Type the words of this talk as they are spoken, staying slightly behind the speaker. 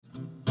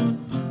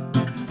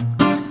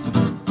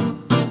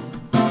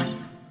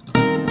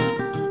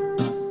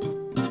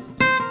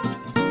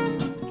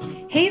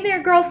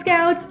there, Girl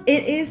Scouts!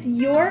 It is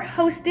your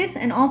hostess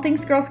and all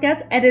things Girl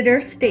Scouts editor,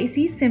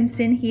 Stacy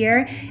Simpson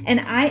here, and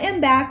I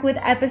am back with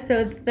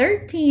episode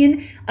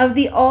 13 of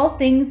the All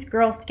Things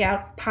Girl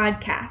Scouts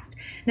podcast.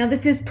 Now,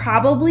 this is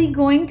probably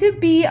going to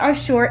be a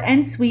short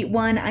and sweet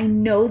one. I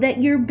know that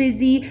you're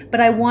busy,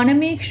 but I want to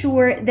make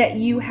sure that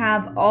you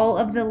have all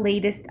of the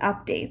latest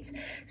updates.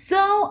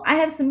 So, I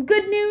have some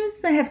good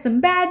news, I have some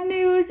bad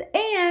news,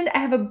 and I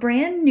have a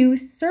brand new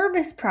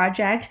service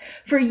project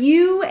for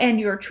you and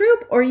your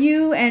troop, or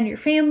you and your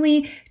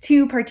family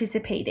to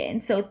participate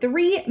in. So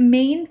 3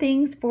 main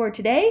things for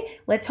today.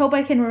 Let's hope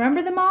I can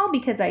remember them all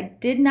because I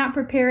did not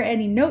prepare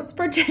any notes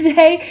for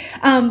today,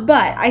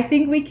 but I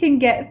think we can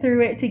get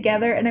through it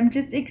together, and I'm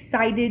just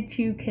excited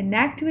to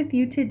connect with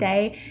you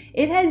today.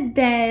 It has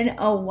been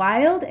a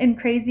wild and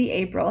crazy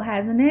April,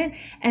 hasn't it?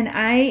 And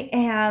I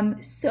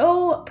am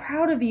so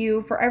proud of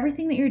you for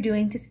everything that you're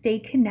doing to stay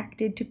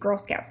connected to Girl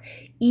Scouts.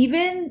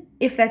 Even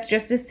if that's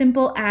just as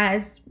simple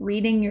as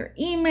reading your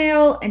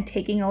email and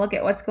taking a look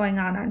at what's going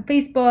on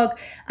Facebook.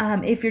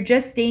 If you're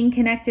just staying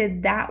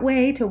connected that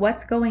way to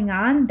what's going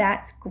on,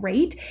 that's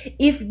great.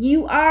 If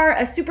you are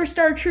a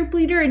superstar troop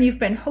leader and you've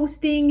been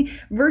hosting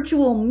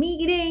virtual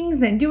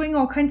meetings and doing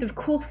all kinds of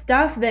cool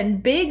stuff,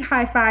 then big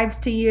high fives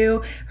to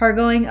you for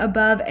going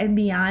above and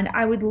beyond.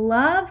 I would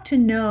love to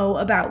know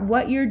about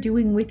what you're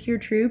doing with your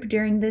troop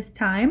during this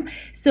time.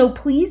 So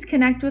please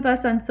connect with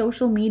us on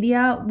social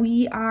media.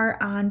 We are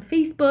on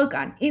Facebook,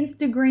 on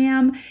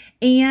Instagram,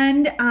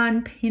 and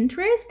on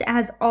Pinterest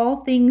as All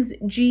Things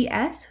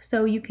GS.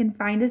 So you can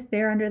find us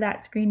there under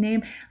that screen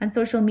name on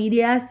social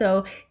media.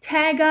 So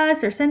tag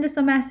us or send us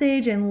a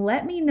message and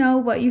let me know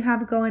what you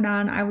have going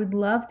on. I would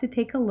love to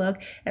take a look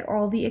at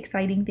all the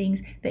exciting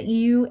things that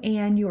you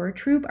and your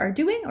troop are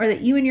doing, or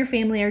that you and your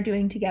family are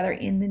doing together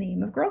in the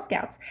name of Girl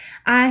Scouts.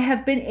 I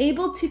have been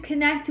able to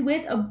connect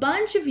with a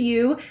bunch of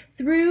you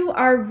through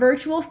our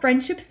virtual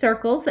friendship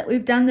circles that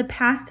we've done the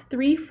past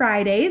 3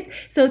 Fridays.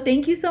 So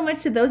thank you so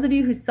much to those of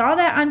you who saw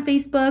that on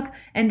Facebook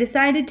and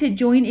decided to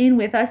join in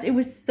with us. It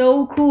was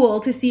so cool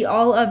to see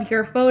all of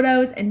your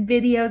photos and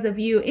videos of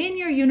you in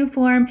your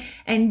uniform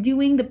and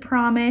doing the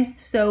promise.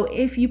 So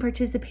if you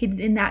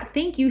participated in that,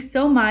 thank you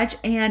so much.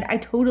 And I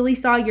totally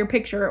saw your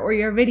picture or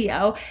your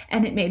video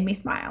and it made me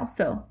smile.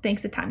 So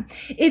thanks a ton.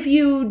 If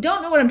you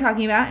don't know what I'm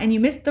talking about and you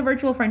missed the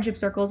virtual friendship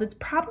circles, it's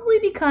probably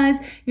because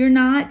you're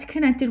not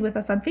connected with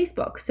us on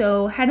Facebook.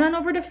 So head on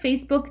over to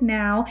Facebook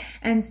now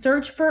and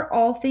search for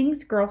All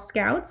Things Girl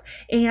Scouts,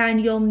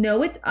 and you'll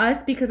know it's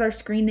us because our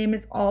screen name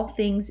is All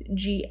Things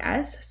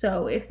GS.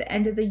 So if the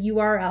end of the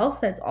URL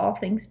says All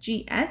Things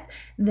GS,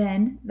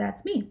 then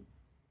that's me.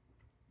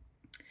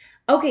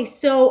 Okay,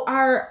 so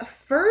our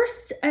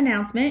first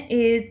announcement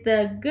is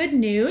the good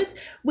news,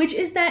 which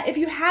is that if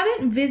you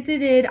haven't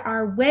visited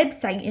our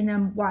website in a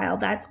while,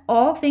 that's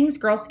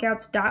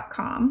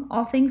allthingsgirlscouts.com,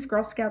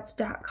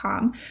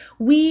 allthingsgirlscouts.com,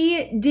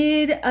 we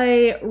did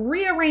a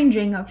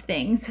rearranging of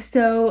things.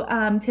 So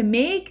to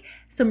make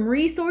some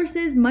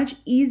resources much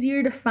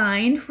easier to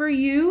find for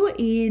you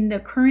in the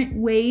current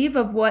wave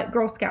of what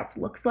Girl Scouts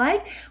looks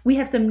like, we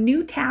have some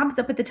new tabs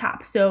up at the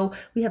top. So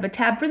we have a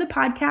tab for the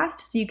podcast,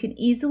 so you can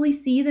easily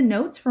see the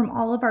notes from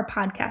all of our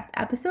podcast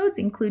episodes,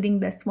 including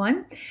this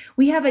one.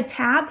 We have a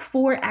tab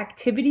for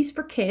activities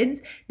for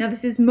kids. Now,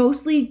 this is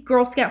mostly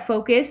Girl Scout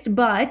focused,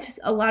 but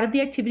a lot of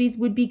the activities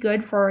would be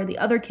good for the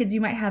other kids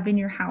you might have in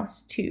your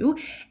house too.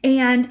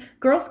 And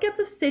Girl Scouts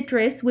of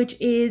Citrus, which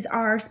is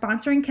our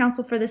sponsoring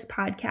council for this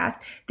podcast,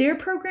 their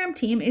program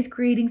team is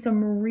creating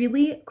some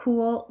really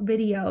cool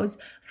videos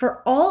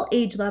for all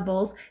age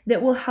levels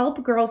that will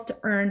help girls to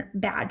earn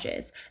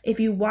badges. If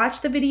you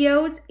watch the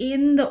videos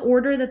in the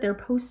order that they're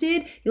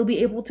posted, you'll be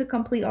able to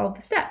complete all of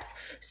the steps.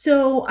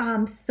 So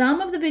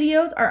some of the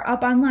videos are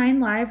up online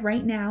live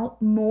right now.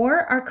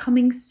 More are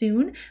coming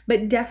soon,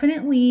 but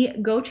definitely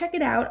go check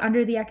it out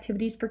under the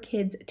Activities for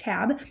Kids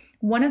tab.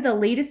 One of the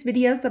latest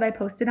videos that I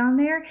posted on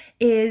there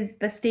is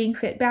the Staying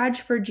Fit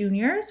badge for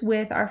juniors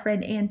with our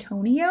friend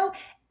Antonio.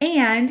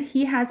 And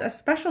he has a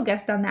special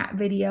guest on that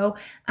video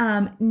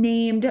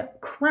named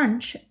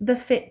Crunch the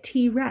Fit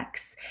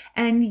T-Rex.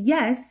 And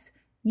yes,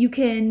 you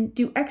can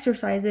do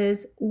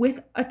exercises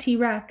with a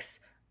T-Rex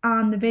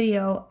on the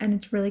video, and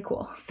it's really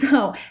cool.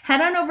 So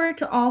head on over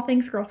to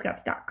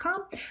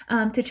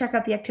allthingsgirlscouts.com to check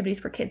out the Activities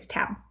for Kids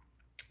tab.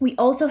 We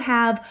also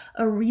have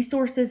a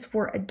resources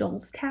for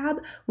adults tab,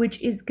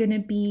 which is going to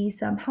be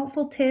some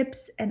helpful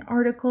tips and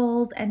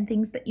articles and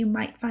things that you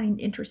might find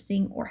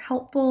interesting or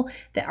helpful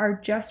that are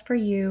just for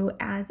you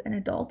as an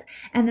adult.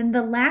 And then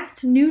the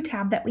last new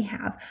tab that we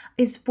have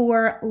is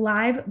for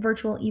live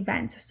virtual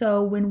events.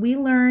 So when we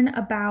learn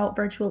about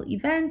virtual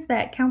events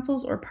that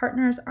councils or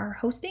partners are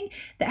hosting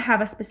that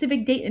have a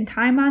specific date and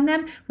time on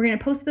them, we're going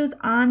to post those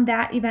on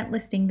that event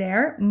listing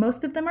there.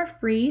 Most of them are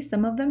free.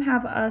 Some of them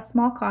have a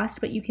small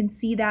cost, but you can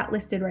see that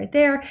listed right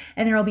there,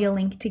 and there will be a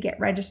link to get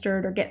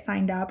registered or get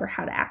signed up or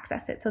how to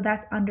access it. So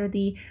that's under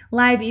the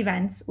live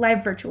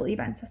virtual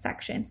events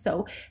section.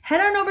 So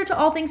head on over to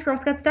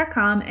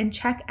allthingsgirlscouts.com and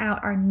check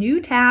out our new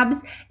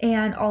tabs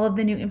and all of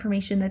the new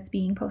information that's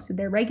being posted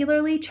there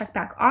regularly. Check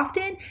back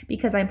often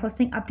because I'm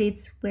posting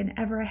updates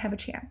whenever I have a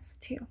chance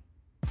to.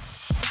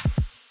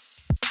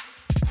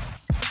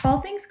 All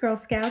Things Girl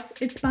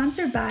Scouts is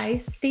sponsored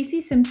by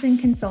Stacy Simpson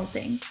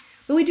Consulting,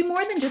 but we do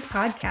more than just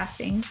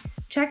podcasting.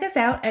 Check us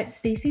out at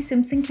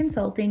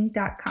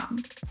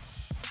stacysimpsonconsulting.com.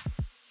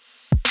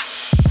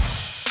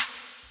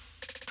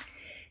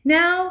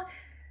 Now,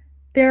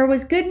 there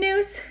was good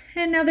news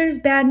and now there's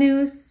bad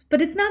news,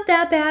 but it's not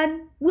that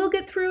bad. We'll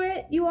get through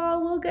it. You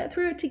all will get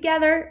through it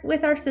together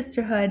with our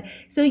sisterhood.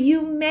 So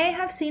you may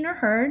have seen or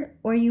heard,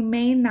 or you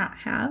may not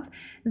have,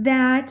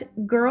 that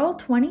Girl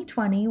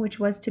 2020, which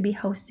was to be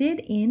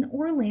hosted in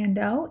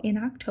Orlando in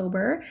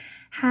October,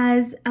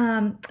 has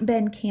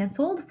been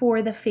canceled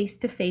for the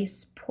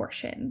face-to-face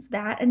portions.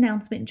 That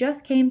announcement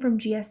just came from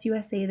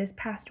GSUSA this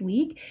past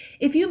week.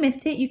 If you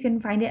missed it, you can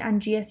find it on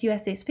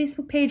GSUSA's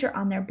Facebook page or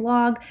on their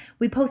blog.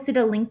 We posted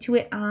a link to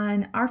it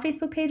on our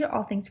Facebook page at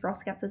All Things Girl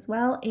Scouts as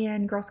well,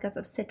 and Girl Scouts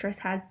of Citrus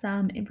has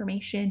some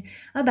information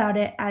about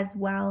it as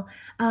well.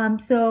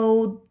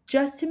 So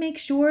just to make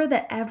sure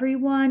that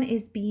everyone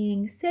is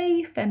being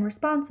safe and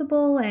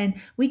responsible, and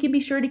we can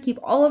be sure to keep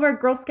all of our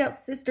Girl Scout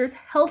sisters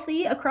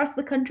healthy across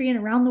the country and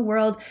around the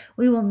world,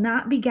 we will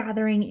not be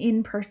gathering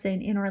in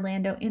person in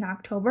Orlando in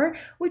October,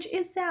 which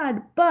is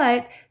sad.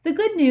 But the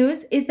good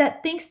news is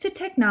that thanks to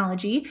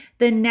technology,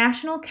 the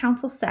National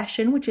Council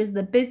session, which is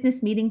the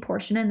business meeting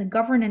portion and the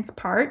governance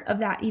part of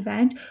that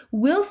event,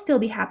 will still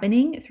be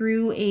happening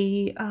through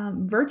a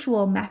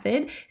virtual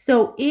method.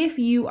 So if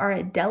you are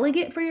a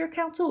delegate for your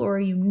council or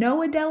you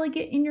know a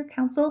delegate in your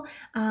council,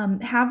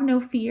 have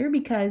no fear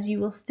because you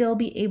will still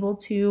be able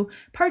to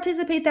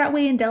participate that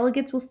way, and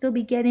delegates will still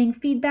be getting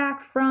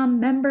feedback from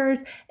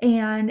members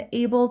and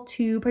able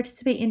to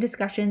participate in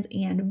discussions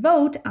and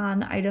vote on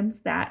the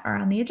items that are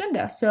on the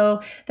agenda.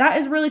 So that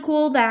is really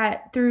cool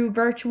that through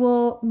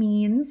virtual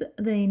means,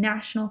 the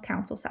National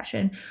Council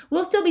session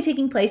will still be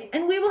taking place,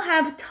 and we will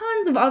have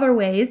tons of other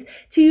ways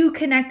to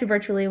connect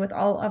virtually with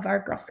all of our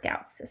Girl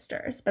Scout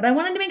sisters. But I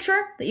wanted to make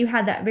sure that you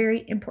had that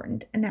very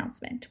important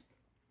announcement.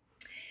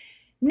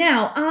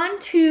 Now, on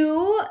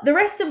to the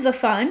rest of the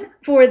fun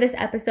for this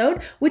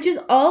episode, which is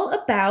all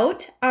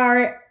about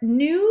our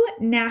new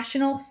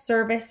national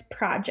service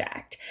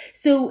project.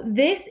 So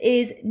this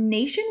is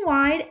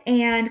nationwide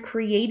and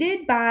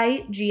created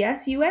by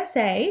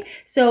GSUSA.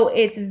 So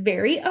it's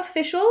very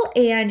official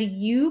and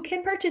you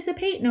can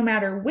participate no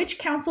matter which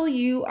council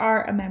you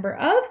are a member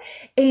of.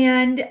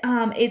 And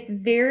it's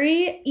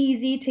very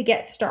easy to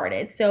get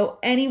started. So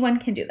anyone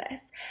can do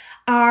this.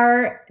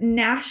 Our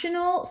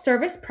national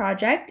service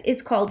project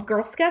is called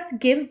Girl Scouts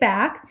Give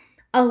Back,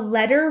 a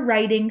letter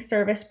writing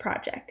service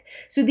project.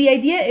 So the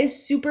idea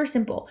is super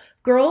simple.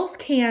 Girls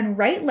can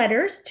write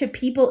letters to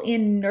people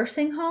in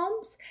nursing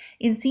homes,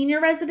 in senior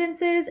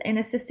residences, and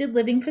assisted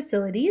living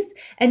facilities,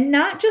 and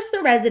not just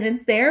the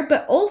residents there,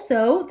 but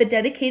also the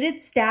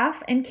dedicated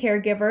staff and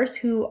caregivers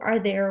who are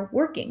there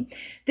working.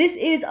 This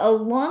is a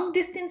long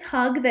distance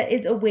hug that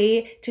is a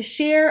way to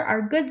share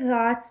our good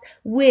thoughts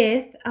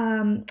with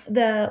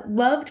the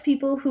loved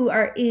people who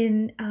are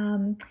in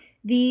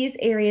these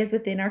areas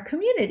within our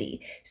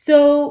community.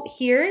 So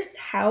here's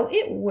how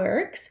it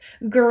works.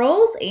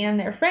 Girls and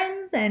their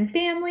friends and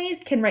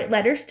families can write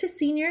letters to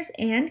seniors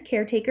and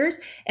caretakers,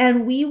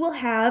 and we will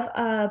have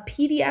a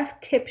PDF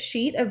tip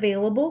sheet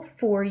available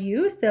for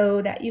you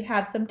so that you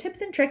have some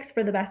tips and tricks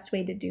for the best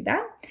way to do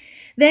that.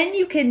 Then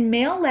you can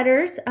mail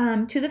letters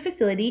to the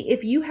facility.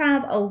 If you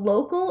have a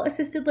local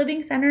assisted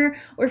living center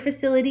or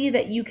facility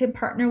that you can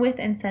partner with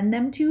and send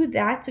them to,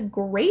 that's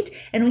great.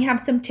 And we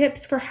have some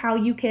tips for how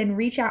you can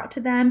reach out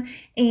to them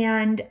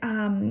and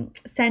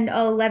send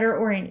a letter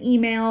or an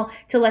email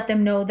to let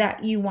them know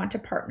that you want to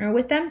partner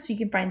with them. So you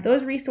can find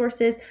those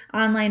resources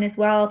online as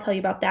well. I'll tell you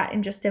about that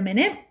in just a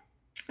minute.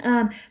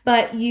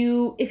 But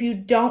if you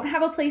don't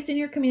have a place in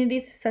your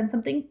community to send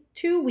something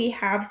to, we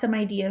have some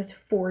ideas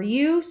for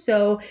you.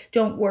 So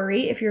don't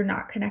worry if you're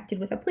not connected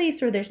with a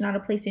place or there's not a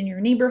place in your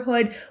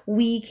neighborhood.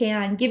 We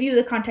can give you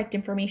the contact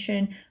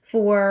information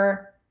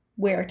for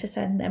where to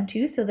send them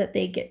to so that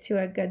they get to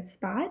a good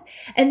spot.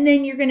 And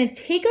then you're going to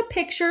take a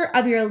picture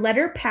of your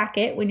letter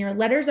packet. When your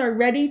letters are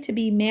ready to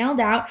be mailed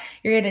out,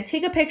 you're going to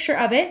take a picture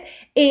of it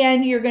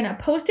and you're going to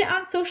post it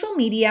on social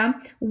media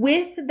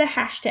with the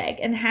hashtag.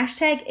 And the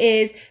hashtag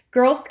is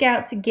Girl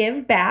Scouts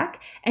Give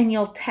Back, and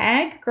you'll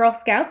tag Girl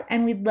Scouts,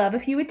 and we'd love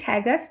if you would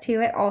tag us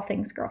too at All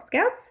Things Girl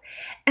Scouts.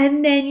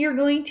 And then you're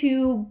going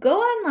to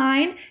go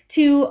online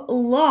to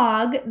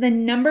log the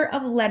number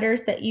of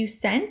letters that you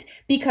sent,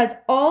 because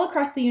all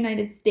across the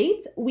United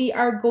States, we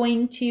are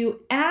going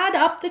to add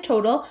up the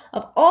total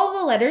of all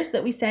the letters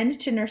that we send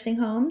to nursing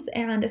homes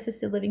and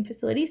assisted living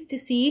facilities to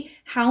see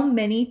how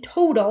many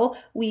total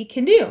we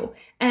can do.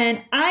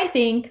 And I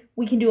think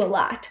we can do a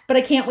lot, but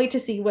I can't wait to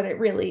see what it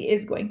really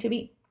is going to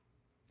be.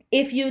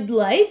 If you'd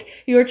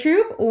like, your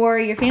troop or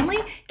your family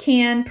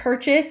can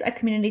purchase a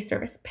community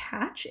service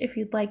patch if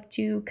you'd like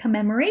to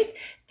commemorate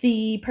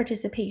the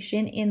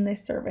participation in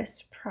this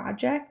service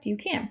project, you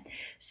can.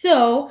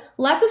 So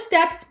lots of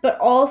steps, but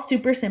all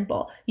super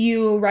simple.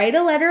 You write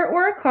a letter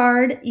or a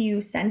card,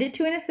 you send it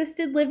to an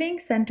assisted living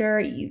center,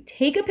 you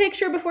take a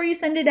picture before you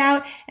send it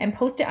out and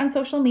post it on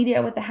social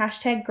media with the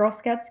hashtag Girl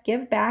Scouts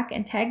Give Back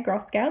and tag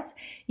Girl Scouts.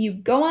 You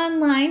go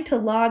online to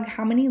log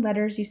how many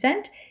letters you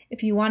sent.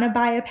 If you want to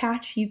buy a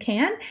patch, you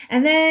can.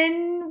 And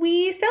then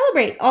we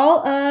celebrate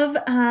all of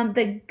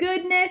the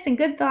goodness and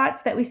good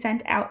thoughts that we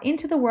sent out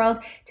into the world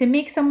to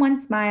make someone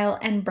smile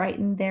and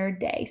brighten their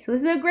day. So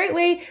this is a great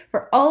way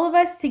for all of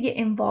us to get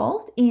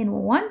involved in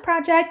one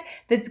project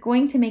that's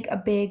going to make a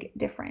big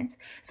difference.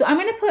 So I'm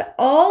going to put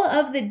all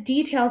of the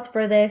details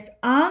for this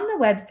on the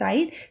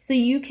website. So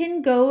you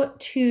can go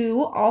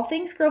to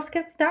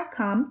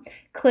allthingsgirlscouts.com,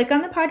 click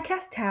on the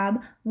podcast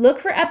tab, look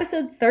for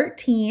episode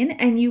 13,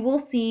 and you will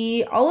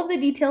see all of the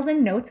details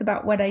and notes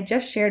about what I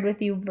just shared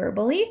with you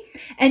verbally.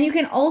 And you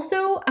can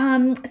also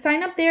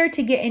sign up there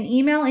to get an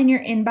email in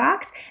your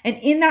inbox. And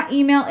in that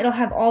email, it'll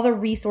have all the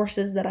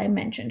resources that I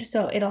mentioned.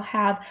 So it'll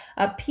have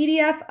a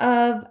PDF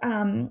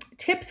of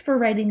tips for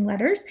writing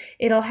letters.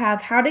 It'll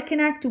have how to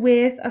connect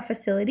with a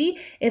facility.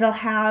 It'll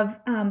have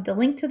the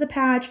link to the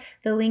patch,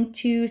 the link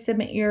to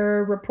submit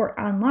your report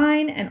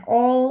online, and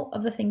all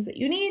of the things that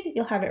you need.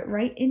 You'll have it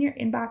right in your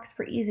inbox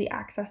for easy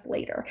access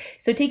later.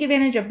 So take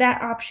advantage of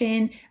that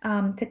option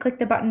to click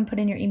the button, put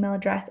in your email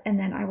address, and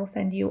then I will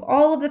send you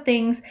all of the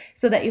things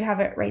so that you have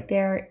it right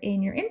there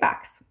in your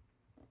inbox.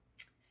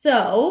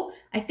 So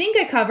I think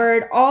I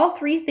covered all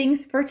 3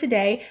 things for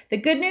today. The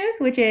good news,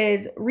 which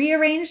is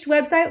rearranged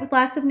website with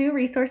lots of new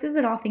resources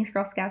at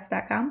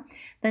allthingsgirlscouts.com.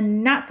 The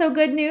not so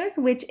good news,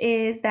 which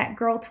is that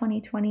Girl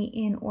 2020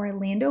 in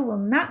Orlando will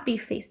not be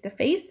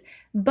face-to-face,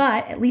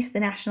 but at least the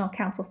National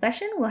Council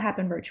session will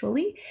happen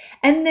virtually.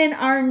 And then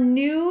our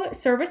new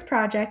service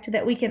project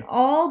that we can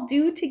all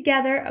do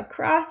together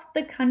across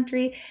the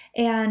country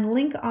and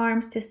link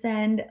arms to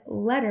send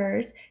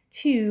letters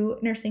to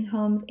nursing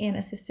homes and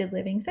assisted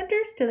living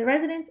centers, to the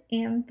residents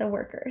and the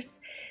workers.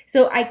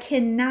 So I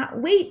cannot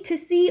wait to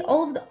see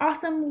all of the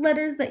awesome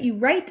letters that you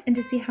write and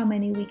to see how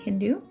many we can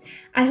do.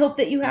 I hope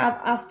that you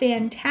have a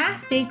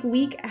fantastic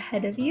week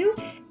ahead of you,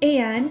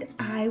 and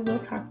I will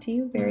talk to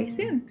you very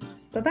soon.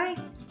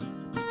 Bye-bye.